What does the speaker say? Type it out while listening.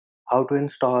how to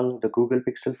install the Google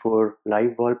Pixel 4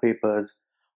 live wallpapers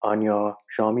on your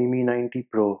Xiaomi Mi 90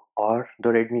 Pro or the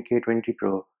Redmi K20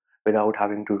 Pro without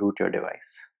having to root your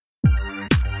device.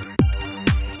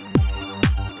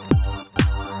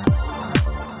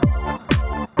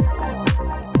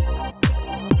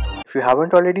 If you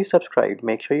haven't already subscribed,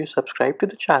 make sure you subscribe to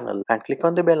the channel and click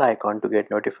on the bell icon to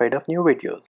get notified of new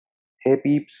videos. Hey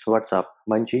peeps, what's up?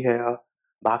 Munchie here,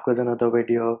 back with another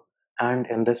video, and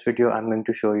in this video I'm going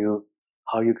to show you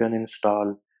how you can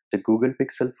install the Google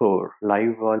Pixel 4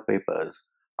 live wallpapers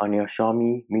on your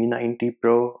Xiaomi Mi 90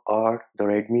 Pro or the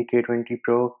Redmi K20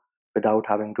 Pro without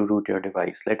having to root your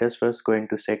device. Let us first go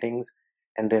into settings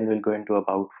and then we'll go into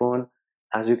about phone.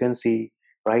 As you can see,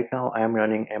 right now I am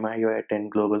running MIUI 10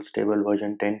 Global Stable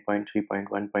version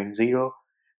 10.3.1.0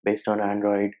 based on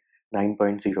Android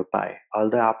 9.0 Pie. All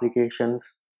the applications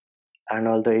and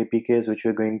all the APKs which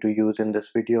we're going to use in this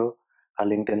video are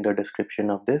linked in the description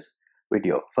of this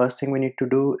video. First thing we need to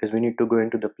do is we need to go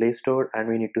into the Play Store and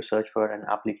we need to search for an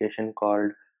application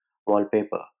called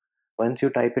Wallpaper. Once you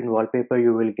type in Wallpaper,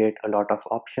 you will get a lot of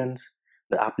options.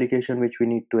 The application which we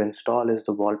need to install is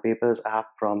the Wallpapers app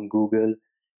from Google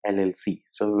LLC.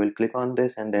 So we will click on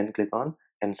this and then click on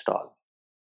Install.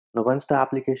 Now once the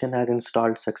application has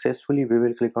installed successfully, we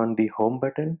will click on the Home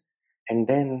button and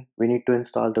then we need to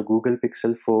install the Google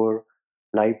Pixel 4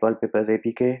 Live Wallpapers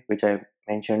APK, which I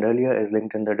mentioned earlier is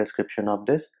linked in the description of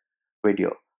this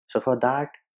video. So for that,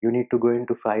 you need to go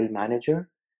into File Manager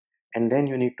and then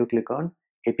you need to click on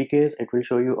APKs. It will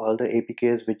show you all the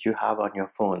APKs which you have on your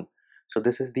phone. So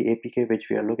this is the APK which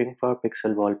we are looking for,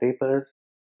 Pixel Wallpapers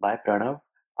by Pranav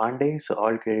Pandey. So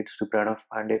all credits to Pranav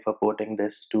Pandey for porting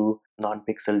this to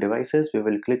non-Pixel devices. We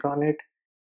will click on it,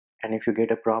 and if you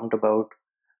get a prompt about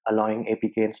allowing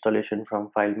APK installation from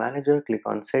File Manager, click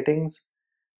on Settings,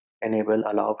 enable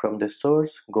Allow from this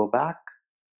source, go back,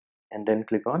 and then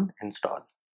click on Install.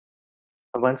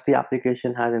 Once the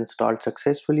application has installed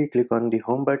successfully, click on the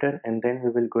Home button and then we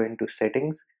will go into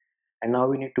Settings, and now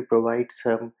we need to provide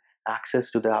some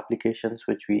access to the applications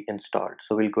which we installed.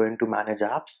 So we'll go into Manage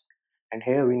Apps and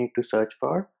here we need to search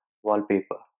for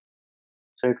Wallpaper.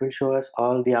 So it will show us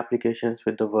all the applications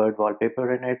with the word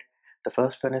wallpaper in it. The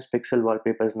first one is Pixel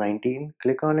Wallpapers 19.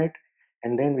 Click on it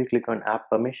and then we click on App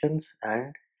Permissions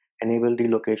and enable the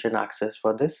location access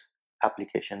for this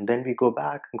application. Then we go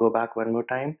back one more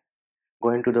time, go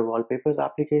into the Wallpapers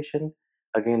application,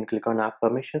 again click on App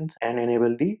Permissions and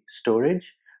enable the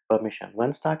storage permission.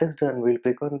 Once that is done, we'll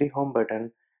click on the Home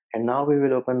button and now we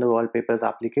will open the Wallpapers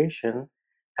application,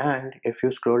 and if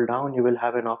you scroll down you will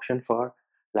have an option for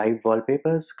live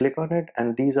wallpapers. Click on it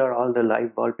and these are all the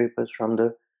live wallpapers from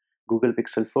the Google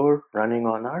Pixel 4 running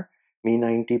on our Mi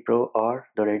 90 Pro or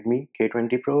the Redmi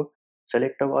K20 Pro.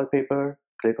 Select a wallpaper,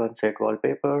 click on Set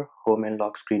Wallpaper, Home and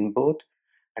Lock Screen both,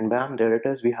 and bam, there it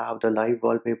is. We have the live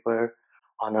wallpaper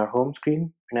on our home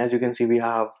screen, and as you can see we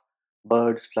have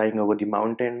birds flying over the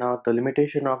mountain. Now the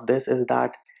limitation of this is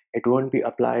that it won't be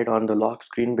applied on the lock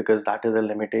screen because that is a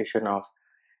limitation of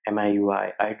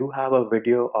MIUI. I do have a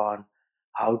video on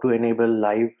how to enable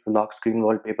live lock screen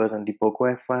wallpapers on the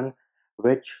Poco F1,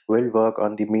 which will work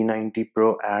on the Mi 90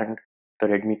 Pro and the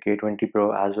Redmi K20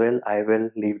 Pro as well. I will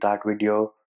leave that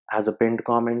video as a pinned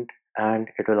comment and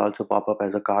it will also pop up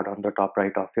as a card on the top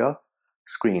right of your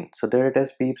screen. So there it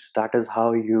is peeps, that is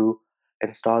how you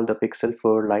install the Pixel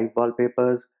 4 live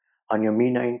wallpapers on your Mi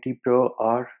 90 Pro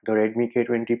or the Redmi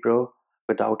K20 Pro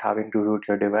without having to root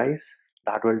your device.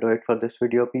 That will do it for this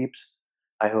video peeps.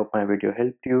 I hope my video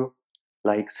helped you.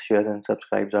 Likes, shares and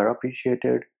subscribes are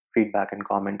appreciated. Feedback and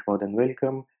comment more than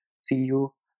welcome. See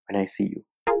you when I see you.